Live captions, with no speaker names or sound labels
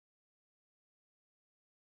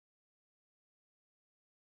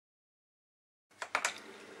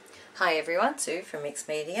Hi everyone, Sue from Mixed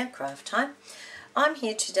Media Craft Time. I'm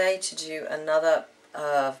here today to do another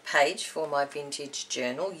page for my vintage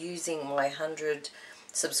journal using my 100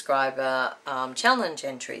 subscriber challenge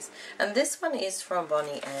entries, and this one is from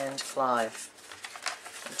Bonny and Clive.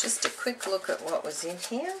 Just a quick look at what was in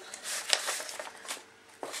here.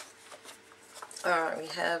 Alright, we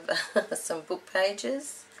have some book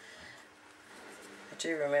pages. I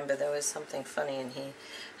do remember there was something funny in here.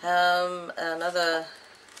 Another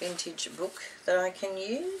vintage book that I can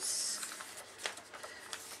use.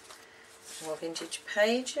 More vintage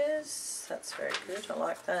pages. That's very good. I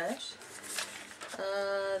like that.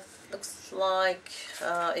 Looks like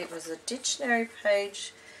it was a dictionary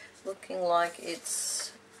page, looking like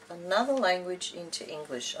it's another language into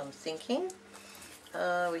English, I'm thinking.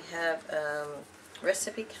 We have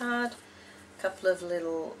recipe card, a couple of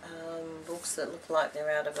little books that look like they're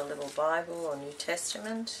out of a little Bible or New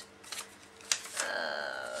Testament.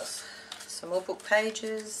 Some more book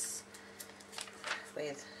pages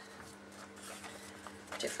with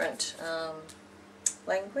different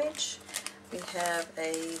language. We have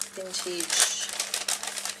a vintage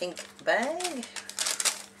pink bag.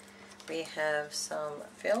 We have some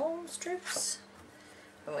film strips,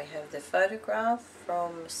 and we have the photograph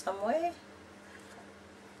from somewhere,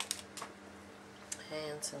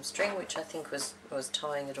 and some string which I think was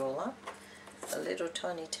tying it all up. A little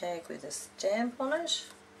tiny tag with a stamp on it,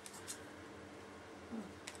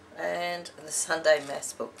 and the Sunday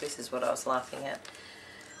Mass book. This is what I was laughing at.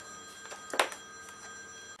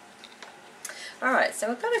 Alright, so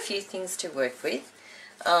we've got a few things to work with.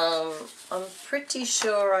 I'm pretty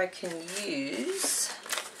sure I can use,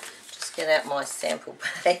 just get out my sample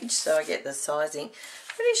page so I get the sizing.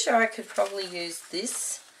 Pretty sure I could probably use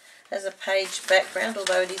this as a page background,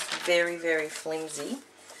 although it is very, very flimsy.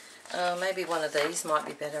 Maybe one of these might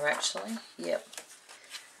be better actually. Yep,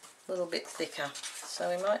 a little bit thicker. So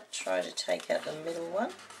we might try to take out the middle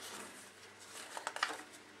one.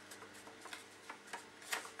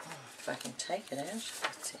 If I can take it out,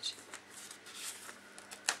 that's it.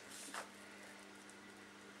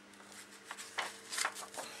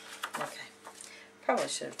 Okay, probably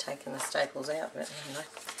should have taken the staples out, but anyway.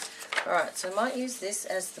 Alright, so I might use this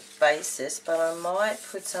as the basis, but I might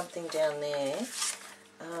put something down there.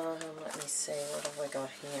 Let me see, what have I got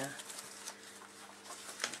here?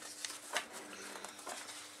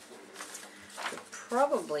 Could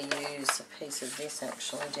probably use a piece of this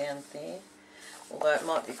actually down there, although it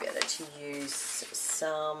might be better to use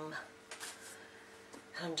some,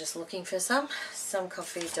 I'm just looking for some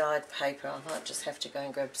coffee dyed paper. I might just have to go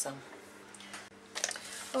and grab some.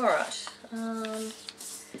 Alright,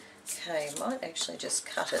 okay, might actually just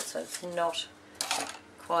cut it so it's not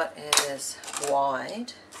quite as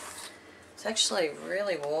wide. It's actually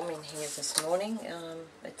really warm in here this morning.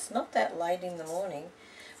 It's not that late in the morning,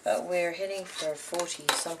 but we're heading for a 40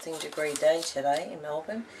 something degree day today in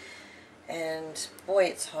Melbourne, and boy,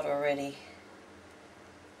 it's hot already.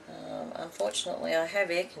 Unfortunately I have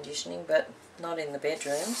air conditioning, but not in the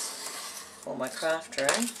bedrooms or my craft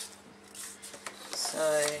room,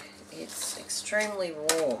 so it's extremely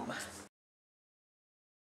warm.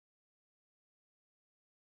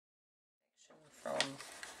 From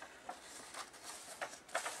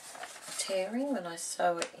tearing when I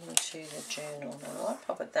sew it into the journal. Now I might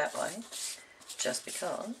pop it that way just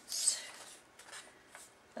because.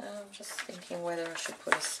 I'm just thinking whether I should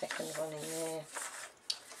put a second one in there.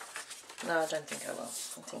 No, I don't think I will.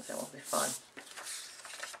 I think that will be fine.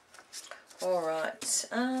 Alright,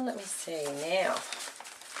 let me see now.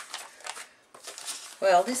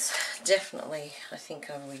 Well, this definitely I think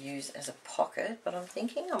I will use as a pocket, but I'm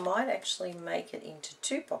thinking I might actually make it into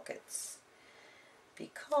two pockets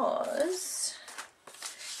because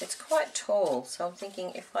it's quite tall. So I'm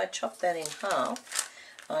thinking if I chop that in half,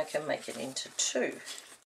 I can make it into two.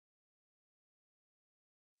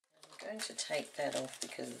 I'm going to take that off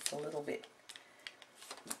because it's a little bit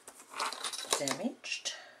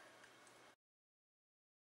damaged.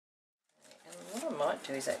 And what I might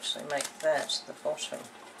do is actually make that the bottom.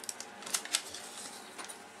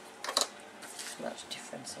 Much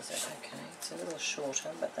difference is it? Okay, it's a little shorter,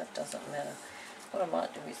 but that doesn't matter. What I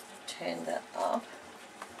might do is turn that up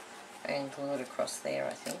and glue it across there,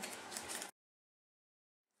 I think.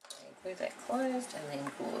 And glue that closed and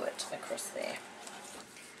then glue it across there.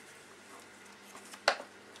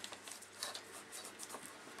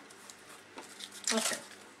 Okay.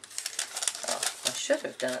 Oh, I should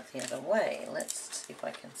have done it the other way. Let's see if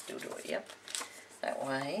I can still do it. Yep. That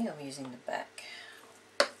way I'm using the back.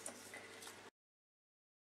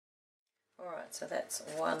 Alright, so that's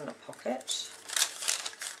one pocket,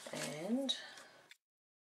 and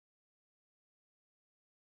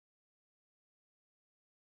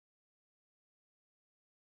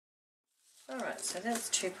Alright, so there's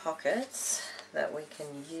 2 pockets that we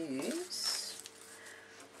can use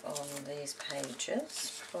on these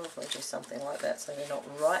pages. Probably do something like that so they're not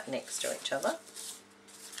right next to each other.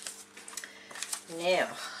 Now,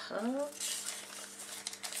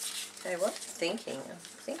 okay, what I'm thinking, I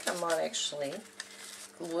think I might actually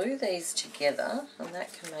glue these together and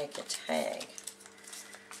that can make a tag.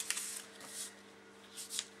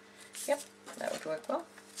 Yep, that would work well.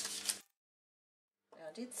 Now,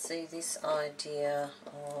 I did see this idea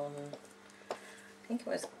on, I think it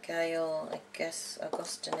was Gail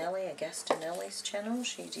Agostinelli's channel.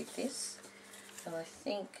 She did this, and I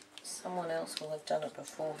think someone else will have done it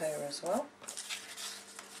before her as well.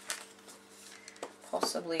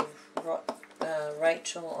 Possibly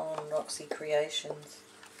Rachel on Roxy Creations.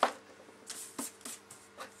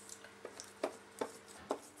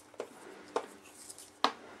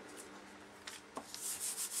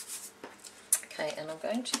 Okay, and I'm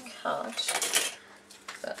going to cut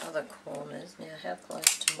the other corners. Now, how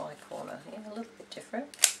close to my corner? Yeah, a little bit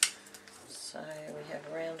different. So we have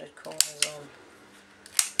rounded corners on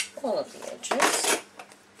all of the edges.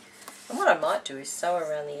 And what I might do is sew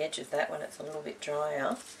around the edge of that when it's a little bit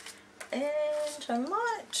drier. And I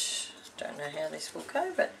might, don't know how this will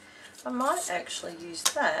go, but I might actually use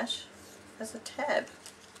that as a tab.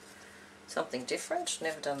 Something different,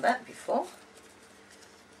 never done that before.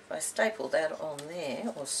 If I staple that on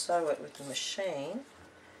there or sew it with the machine,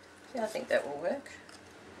 yeah, I think that will work.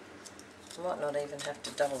 I might not even have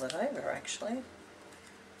to double it over actually.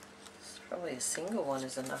 It's probably a single one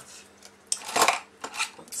is enough.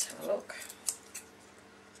 Let's have a look.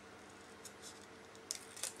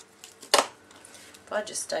 If I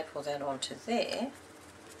just staple that onto there,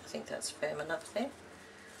 I think that's firm enough there.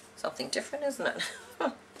 Something different, isn't it?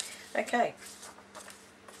 Okay.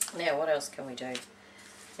 Now what else can we do?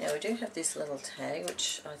 Now we do have this little tag,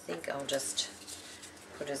 which I think I'll just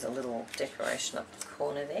put as a little decoration up the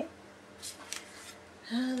corner there.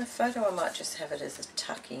 The photo, I might just have it as a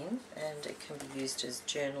tuck in, and it can be used as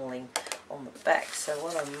journaling on the back. So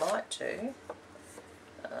what I might do,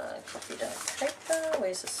 copy down paper,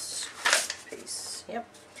 where's the scrap piece? Yep,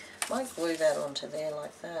 might glue that onto there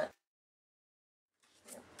like that.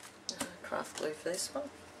 Yep. Craft glue for this one.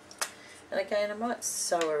 And again, I might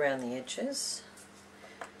sew around the edges.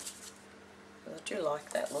 But I do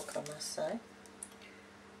like that look, I must say.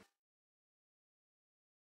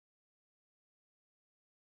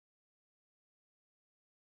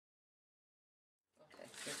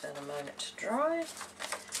 Give that a moment to dry.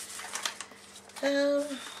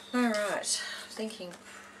 Alright, thinking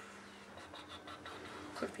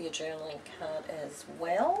could be a journaling card as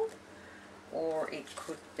well, or it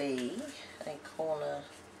could be a corner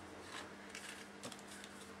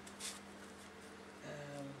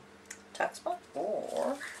tuck spot,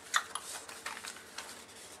 or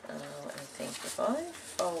let me think, if I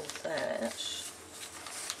fold that,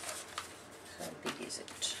 how big is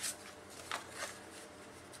it?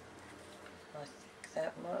 I think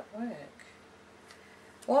that might work.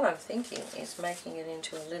 What I'm thinking is making it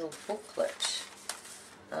into a little booklet.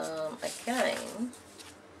 Again,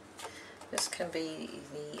 this can be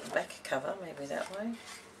the back cover, maybe that way.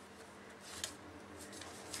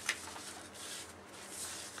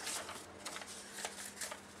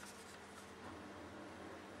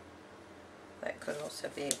 That could also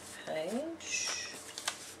be a page.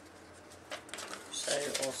 So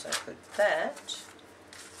also could that.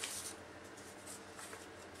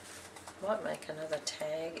 Might make another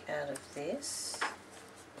tag out of this.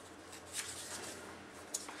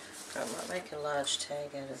 I might make a large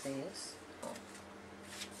tag out of this.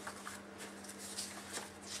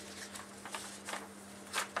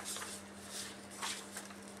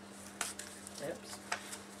 Oops.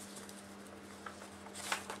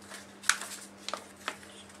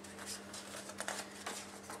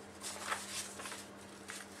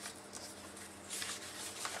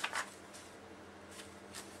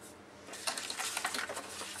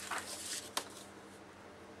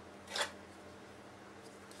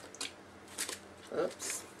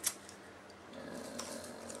 Oops. The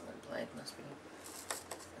blade must be...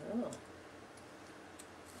 Oh.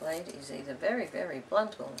 Blade is either very, very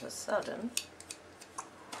blunt all of a sudden,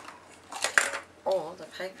 or the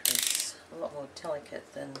paper is a lot more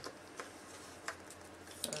delicate than...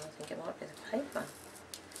 I think it might be the paper.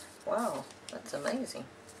 Wow, that's amazing.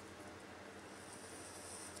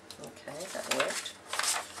 Okay, that worked.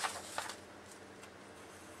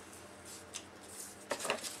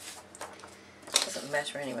 Doesn't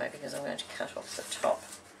matter anyway because I'm going to cut off the top.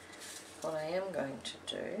 What I am going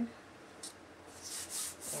to do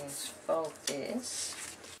is fold this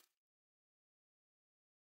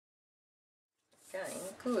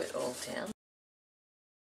glue it all down.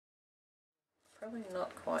 Probably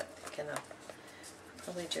not quite thick enough.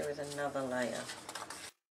 Probably do with another layer.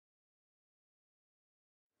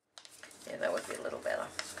 Yeah, that would be a little better.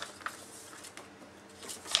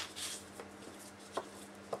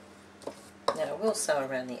 Now I will sew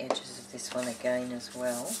around the edges of this one again as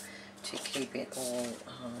well to keep it all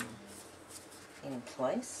in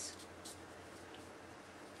place.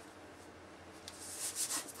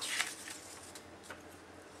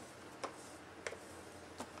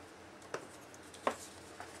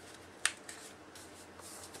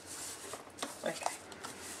 Okay,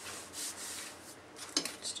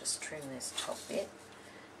 let's just trim this top bit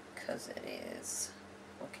because it is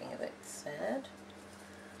looking a bit sad.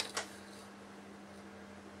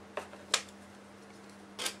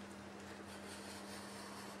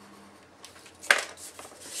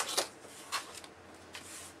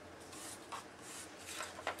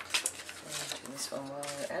 Do this one while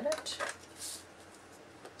we're at it.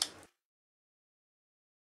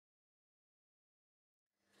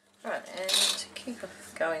 Right, and to keep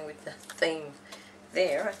going with the theme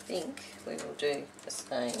there, I think we will do the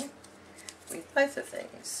same with both of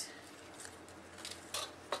these.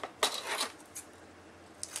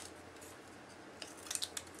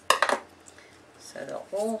 So they'll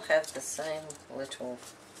all have the same little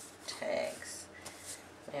tags.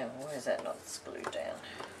 Now, why is that not glued down?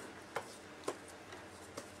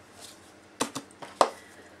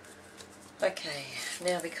 Okay,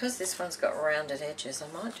 now because this one's got rounded edges, I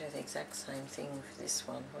might do the exact same thing for this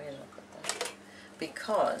one. Where did I put that?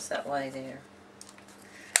 Because that way they're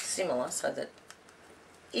similar, so that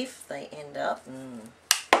if they end up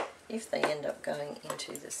going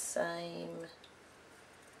into the same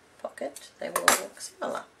pocket, they will look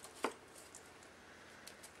similar.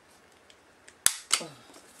 A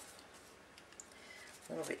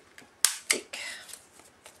little bit thick.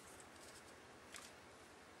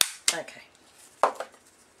 Okay.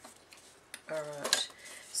 Alright,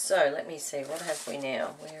 so let me see, what have we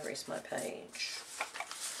now? Where is my page?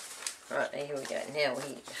 Right, here we go. Now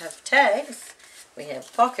we have tags, we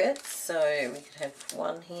have pockets, so we could have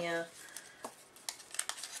one here.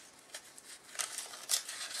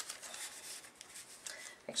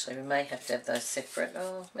 Actually, we may have to have those separate.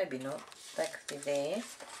 Oh, maybe not. That could be there.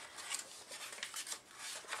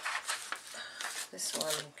 This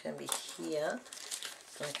one can be here.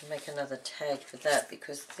 And I can make another tag for that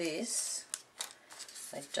because this,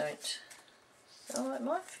 I don't, oh, it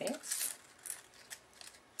might fit.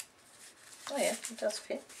 Oh yeah, it does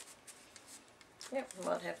fit. Yep, we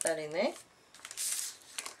might have that in there.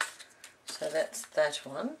 So that's that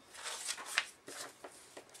one.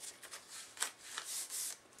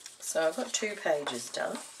 So I've got 2 pages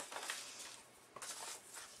done.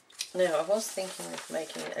 Now I was thinking of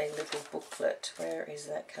making a little booklet. Where is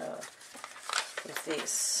that card? With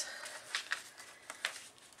this.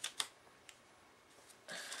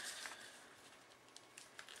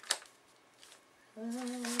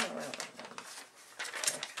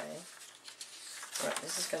 Okay. Right,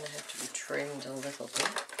 this is going to have to be trimmed a little bit.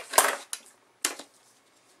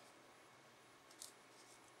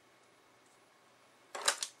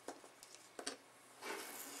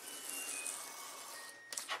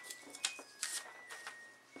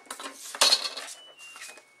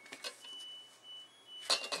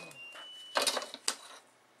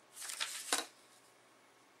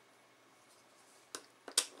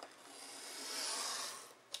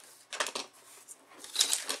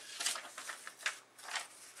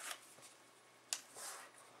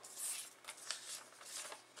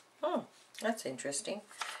 Oh, that's interesting.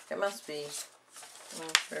 It must be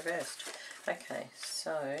reversed. Okay,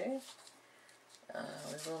 so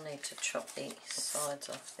we will need to chop the sides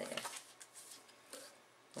off there.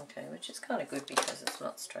 Okay, which is kind of good because it's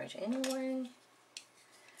not straight anyway.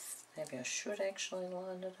 Maybe I should actually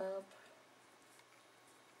line it up.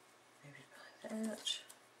 Maybe by that.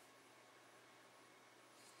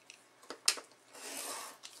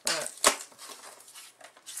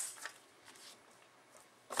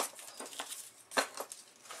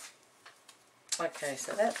 Okay,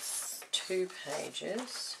 so that's 2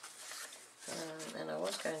 pages, and I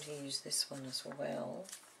was going to use this one as well,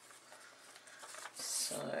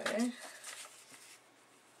 so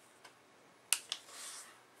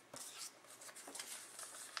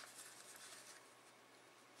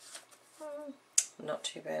not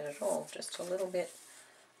too bad at all, just a little bit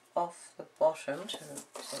off the bottom to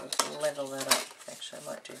sort of level that up. Actually, I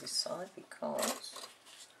might do this side because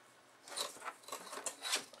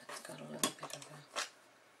it's got a little bit of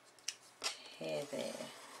a hair there.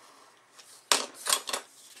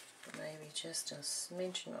 Maybe just a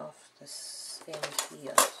smidgen off the end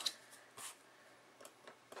here,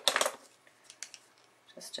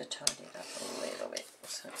 just to tidy it up a little bit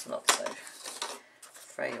so it's not so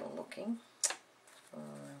frail looking.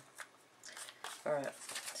 Alright,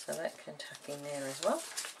 so that can tuck in there as well.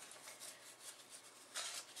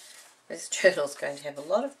 This journal's going to have a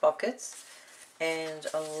lot of pockets and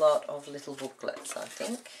a lot of little booklets, I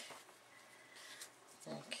think.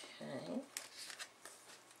 Okay.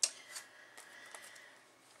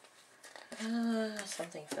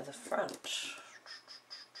 Something for the front.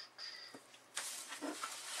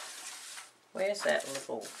 Where's that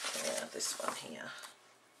little, yeah, this one here.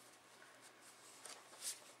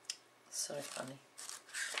 So funny.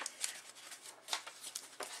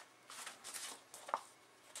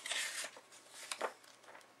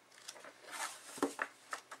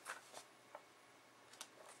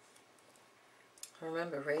 I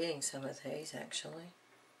remember reading some of these actually.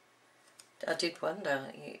 I did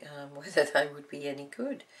wonder whether they would be any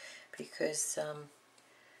good, because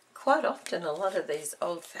quite often a lot of these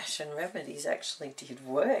old-fashioned remedies actually did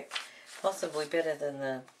work, possibly better than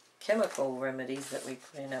the chemical remedies that we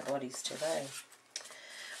put in our bodies today.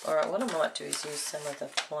 Alright, what I might do is use some of the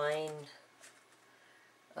plain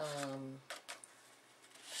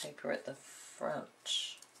paper at the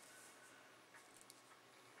front.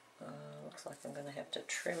 Looks like I'm going to have to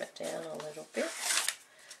trim it down a little bit.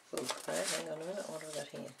 Ooh, no, hang on a minute, what have I got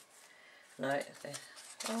here? No,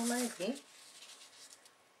 oh maybe.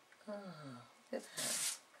 Oh, look at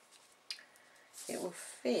that. It will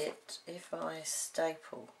fit if I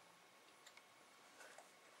staple.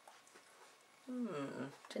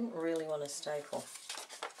 Didn't really want to staple.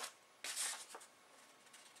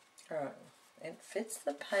 Alright, it fits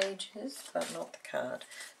the pages but not the card,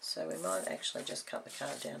 so we might actually just cut the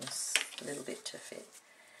card down a little bit to fit.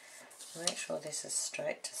 Make sure this is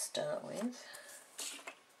straight to start with.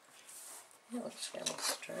 It looks fairly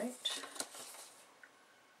straight.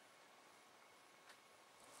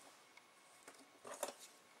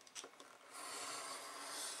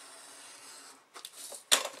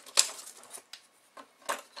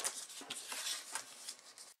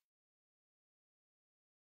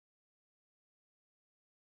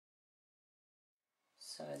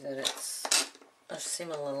 So that it's a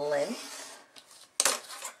similar length.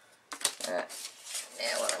 Alright,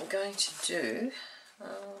 now what I'm going to do, I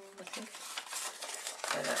think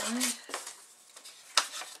go that way.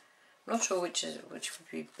 I'm not sure which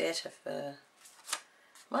would be better for.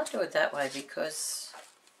 Might do it that way because,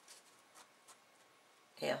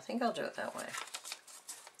 yeah, I think I'll do it that way.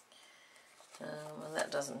 And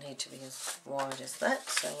that doesn't need to be as wide as that,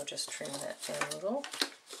 so we'll just trim that down a little.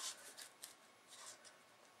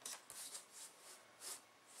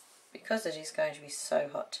 Because it is going to be so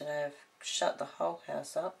hot today, I've shut the whole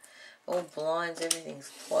house up, all blinds,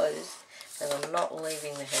 everything's closed, and I'm not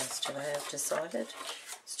leaving the house today. I've decided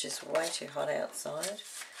it's just way too hot outside.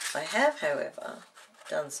 I have, however,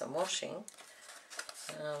 done some washing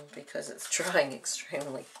because it's drying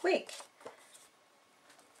extremely quick,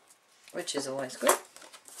 which is always good.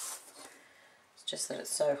 It's just that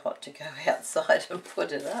it's so hot to go outside and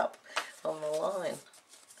put it up on the line.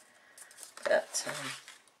 But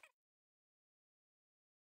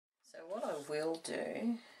so what I will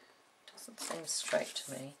do, doesn't seem straight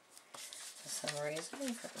to me for some reason.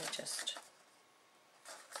 Let me just,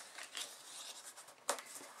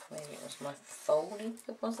 maybe it was my folding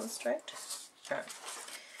that wasn't straight. Right.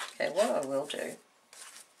 Okay, what I will do,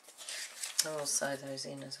 I will sew those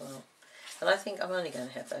in as well. And I think I'm only going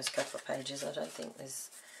to have those couple of pages. I don't think there's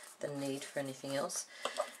the need for anything else.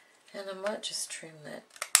 And I might just trim that,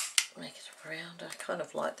 make it round. I kind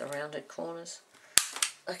of like the rounded corners.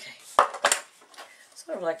 Okay,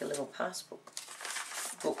 sort of like a little passbook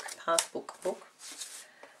book.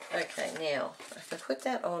 Okay, now I can put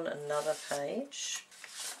that on another page,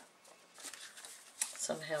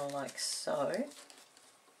 somehow like so.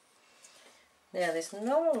 Now there's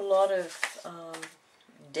not a lot of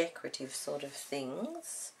decorative sort of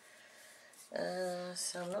things,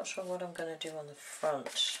 so I'm not sure what I'm going to do on the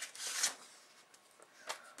front.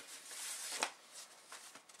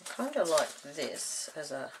 I kind of like this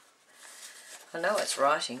as a, I know it's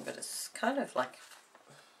writing, but it's kind of like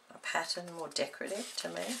a pattern, more decorative to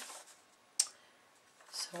me.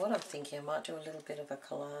 So what I'm thinking, I might do a little bit of a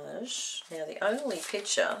collage. Now the only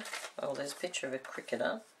picture, well, there's a picture of a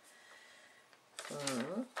cricketer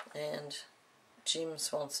and Jim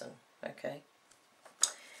Swanson. Okay,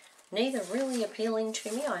 neither really appealing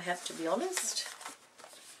to me, I have to be honest.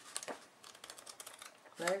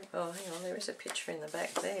 No, oh hang on, there is a picture in the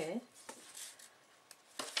back there.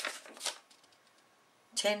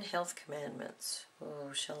 10 health commandments.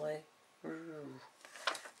 Oh, shall I? Ooh.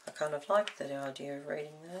 I kind of like the idea of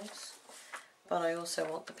reading those, but I also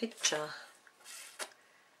want the picture.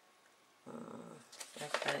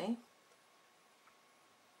 Okay.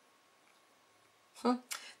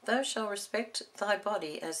 Thou shalt respect thy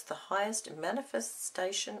body as the highest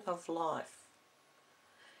manifestation of life.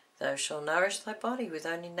 Thou shalt nourish thy body with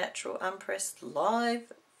only natural, unpressed,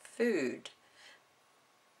 live food.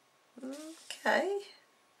 Okay.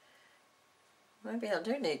 Maybe I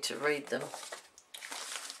do need to read them.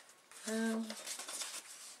 Don't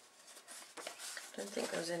think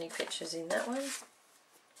there was any pictures in that one.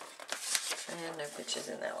 And no pictures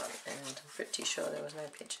in that one. And I'm pretty sure there was no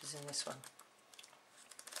pictures in this one.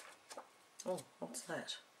 Oh, what's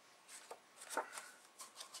that?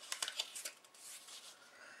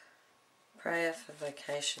 Prayer for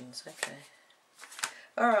vocations, okay.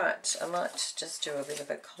 Alright, I might just do a bit of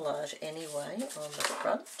a collage anyway on the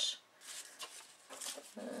front.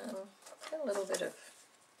 A little bit of,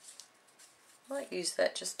 might use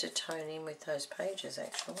that just to tone in with those pages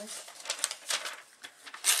actually.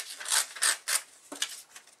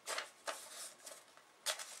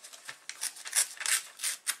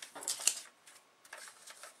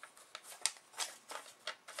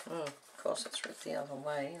 Of course it's ripped the other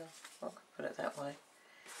way. I'll put it that way.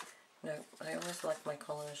 No, I always like my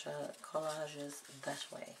collages that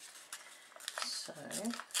way. So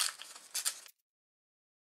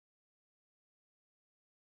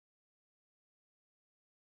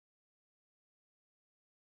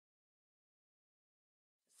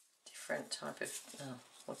different type of,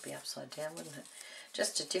 would be upside down, wouldn't it?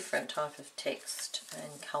 Just a different type of text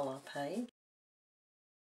and colour page.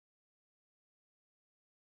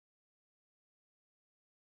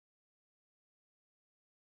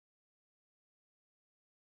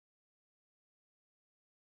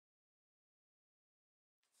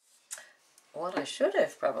 What I should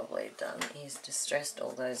have probably done is distressed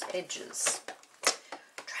all those edges.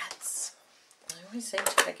 Drats. I always seem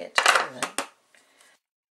to forget to do that.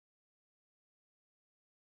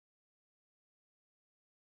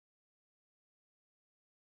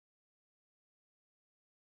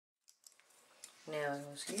 Now I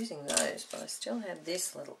was using those, but I still had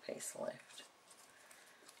this little piece left.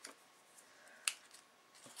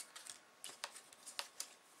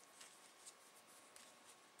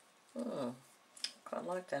 Quite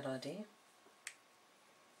like that idea.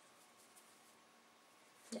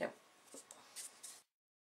 Yep.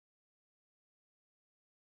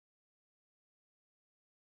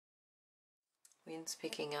 Wind's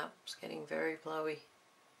picking up, it's getting very blowy.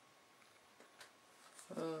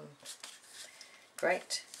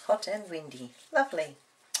 Great, hot and windy, lovely.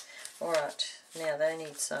 Alright, now they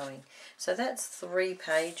need sewing. So that's 3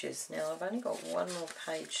 pages. Now I've only got one more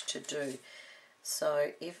page to do.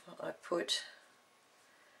 So if I put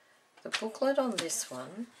the booklet on this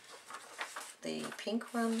one, the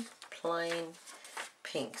pink one, plain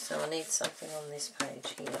pink. So I need something on this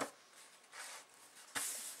page here.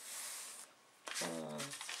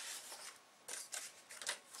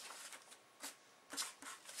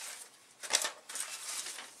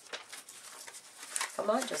 I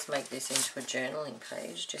might just make this into a journaling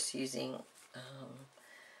page, just using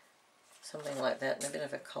something like that and a bit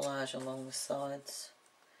of a collage along the sides.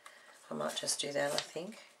 I might just do that, I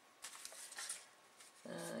think.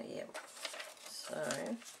 Yep. So,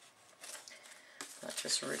 I might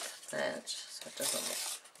just rip that so it doesn't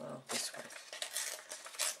look, well, this way.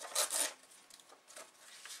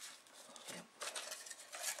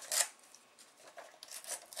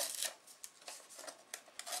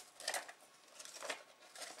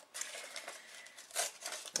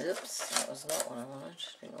 Oops, that was not what I wanted.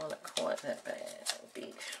 Didn't want it quite that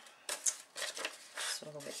big. Just a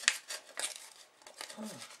little bit. Oh,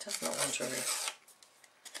 it does not want to rip.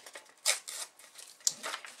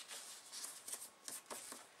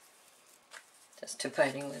 Just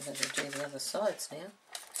debating whether to do the other sides now.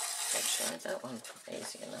 Actually, that one's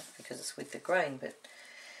easy enough because it's with the grain, but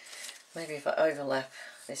maybe if I overlap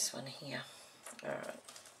this one here. Alright.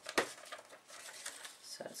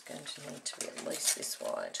 So it's going to need to be at least this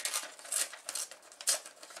wide.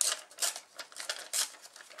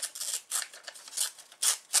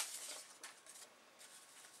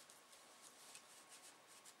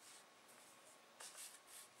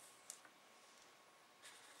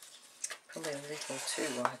 Probably a little too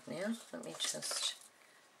wide now. Let me just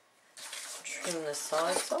trim the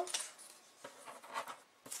sides off.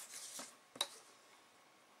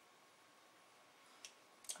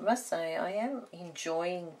 I must say I am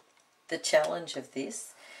enjoying the challenge of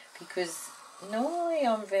this because normally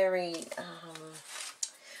I'm very,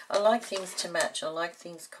 I like things to match. I like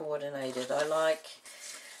things coordinated. I like,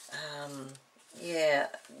 yeah,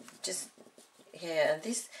 just, yeah, and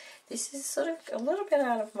this is sort of a little bit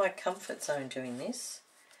out of my comfort zone doing this,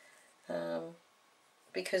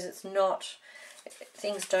 because it's not,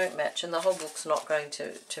 things don't match, and the whole book's not going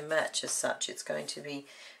to match as such. It's going to be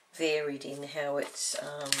varied in how it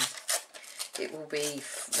will be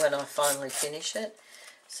when I finally finish it.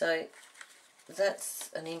 So that's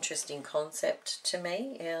an interesting concept to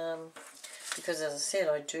me, because as I said,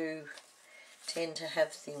 I do tend to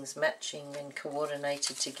have things matching and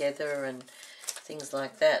coordinated together and things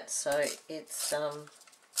like that. So it's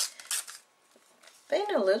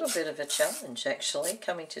been a little bit of a challenge, actually,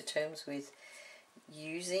 coming to terms with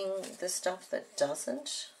using the stuff that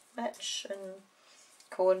doesn't match and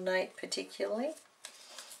coordinate particularly.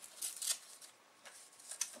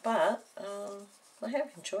 But I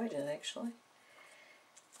have enjoyed it, actually.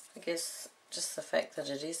 I guess just the fact that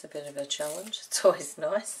it is a bit of a challenge, it's always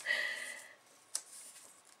nice.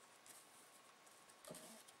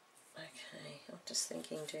 Okay, I'm just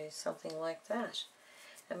thinking do something like that.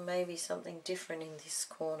 And maybe something different in this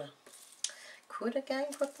corner. Could again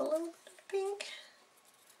put the little bit of pink.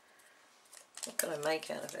 What could I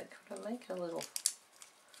make out of it? Could I make a little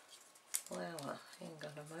flower? Hang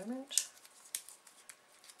on a moment.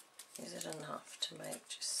 Is it enough to make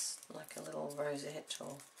just like a little rosette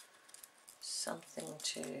or something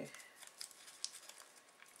to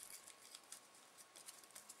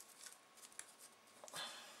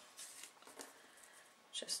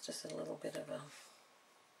just as a little bit of a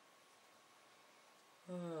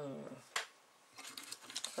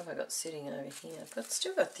what have I got sitting over here? But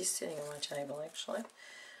still got this sitting on my table, actually.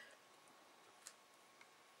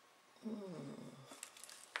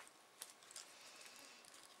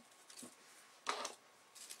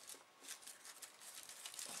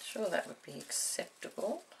 Sure, that would be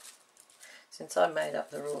acceptable. Since I made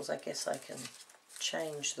up the rules, I guess I can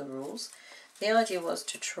change the rules. The idea was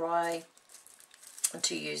to try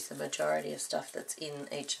to use the majority of stuff that's in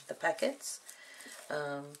each of the packets,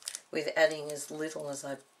 with adding as little as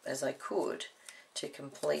I could to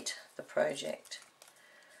complete the project.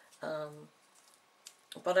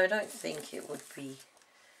 But I don't think it would be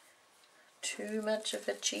too much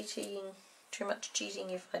cheating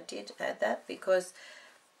if I did add that, because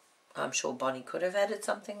I'm sure Bonnie could have added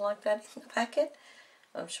something like that in the packet.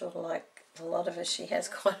 I'm sure, like a lot of us, she has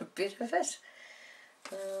quite a bit of it.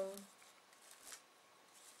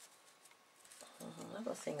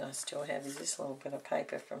 Another thing I still have is this little bit of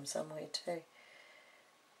paper from somewhere too,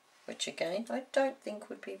 which again I don't think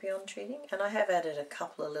would be beyond cheating. And I have added a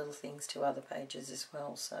couple of little things to other pages as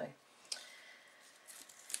well, so I'm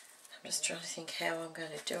just trying to think how I'm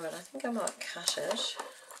going to do it. I think I might cut it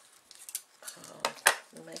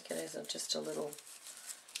and make it as just a little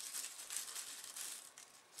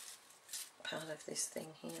part of this thing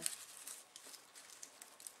here.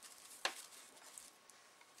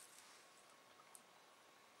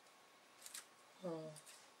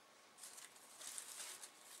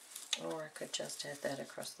 Or I could just add that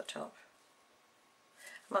across the top.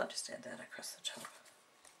 I might just add that across the top.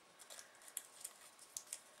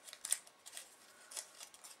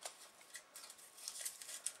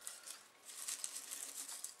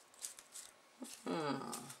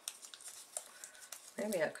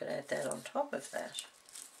 Maybe I could add that on top of that.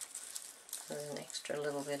 There's an extra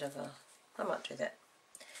little bit of a... I might do that.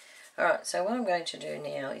 Alright, so what I'm going to do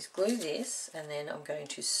now is glue this, and then I'm going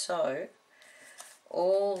to sew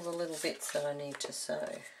all the little bits that I need to sew.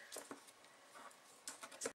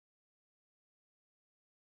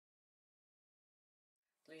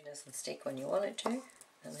 Glue doesn't stick when you want it to, and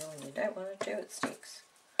then when you don't want it to, it sticks.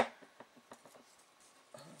 I'm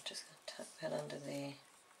just going to tuck that under there.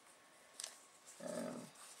 A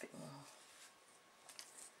bit more.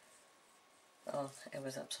 Oh, it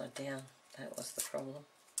was upside down. That was the problem.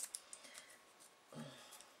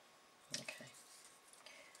 Okay.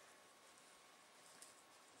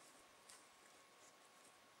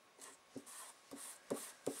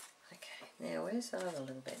 Okay, now where's the other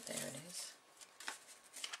little bit? There it is.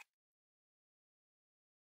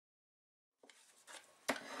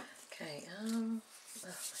 Okay, oh, my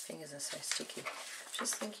fingers are so sticky.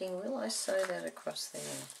 Just thinking, will I sew that across there?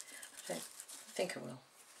 I don't think I will.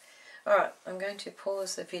 Alright, I'm going to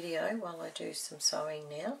pause the video while I do some sewing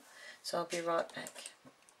now, so I'll be right back.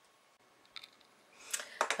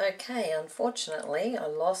 Okay, unfortunately I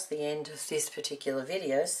lost the end of this particular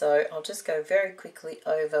video, so I'll just go very quickly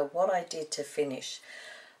over what I did to finish.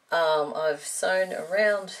 I've sewn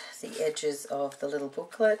around the edges of the little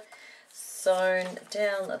booklet, sewn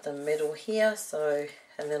down at the middle here,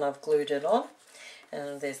 and then I've glued it on.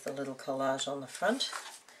 and there's the little collage on the front.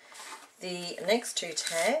 The next two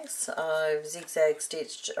tags I've zigzag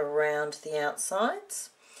stitched around the outsides,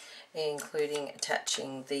 including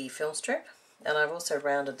attaching the film strip, and I've also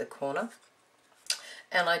rounded the corner,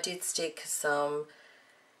 and I did stick some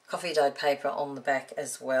coffee dyed paper on the back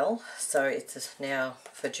as well, so it's now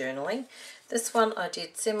for journaling. This one I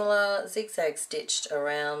did similar, zigzag stitched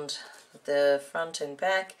around the front and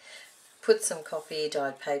back, put some coffee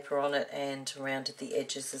dyed paper on it and rounded the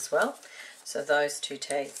edges as well. So those two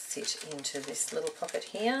tags sit into this little pocket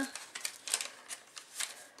here,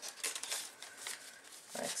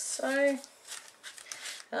 like so.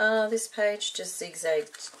 This page just zigzag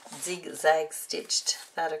stitched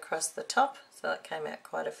that across the top, so that came out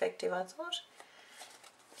quite effective, I thought.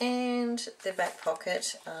 And the back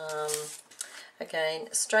pocket, again,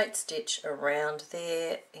 straight stitch around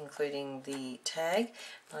there, including the tag.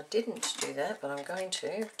 I didn't do that, but I'm going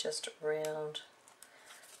to just round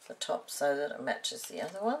the top so that it matches the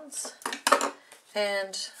other ones.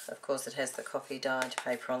 And of course it has the coffee dyed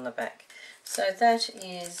paper on the back. So that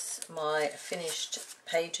is my finished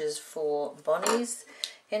pages for Bonnie's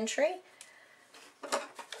entry.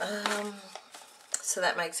 So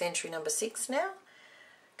that makes entry number 6 now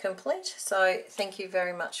complete. So thank you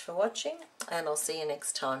very much for watching, and I'll see you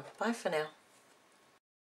next time. Bye for now.